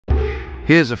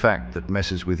Here's a fact that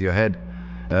messes with your head.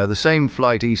 The same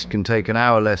flight east can take an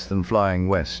hour less than flying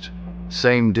west.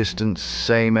 Same distance,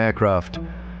 same aircraft.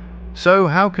 So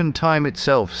how can time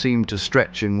itself seem to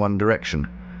stretch in one direction?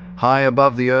 High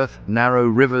above the earth, narrow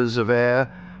rivers of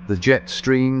air, the jet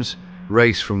streams,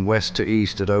 race from west to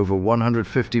east at over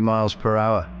 150 miles per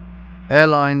hour.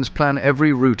 Airlines plan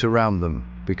every route around them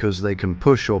because they can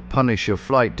push or punish your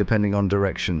flight depending on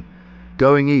direction.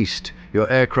 Going east, your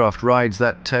aircraft rides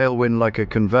that tailwind like a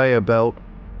conveyor belt.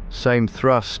 Same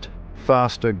thrust,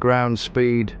 faster ground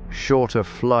speed, shorter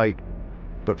flight.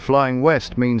 But flying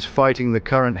west means fighting the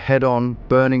current head-on,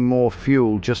 burning more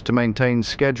fuel just to maintain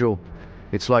schedule.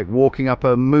 It's like walking up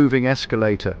a moving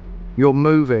escalator. You're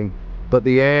moving, but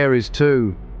the air is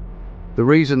too. The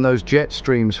reason those jet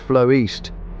streams flow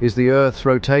east is the Earth's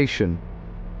rotation,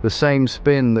 the same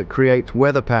spin that creates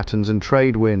weather patterns and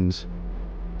trade winds.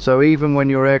 So even when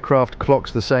your aircraft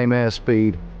clocks the same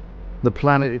airspeed, the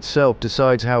planet itself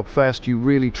decides how fast you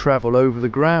really travel over the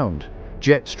ground.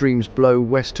 Jet streams blow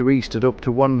west to east at up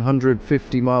to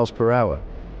 150 miles per hour.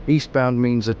 Eastbound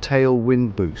means a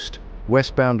tailwind boost.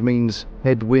 Westbound means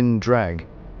headwind drag.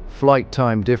 Flight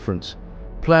time difference.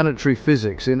 Planetary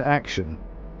physics in action.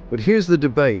 But here's the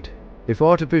debate. If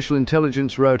artificial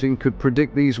intelligence routing could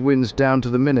predict these winds down to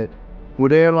the minute,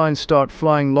 would airlines start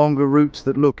flying longer routes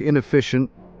that look inefficient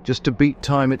just to beat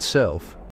time itself?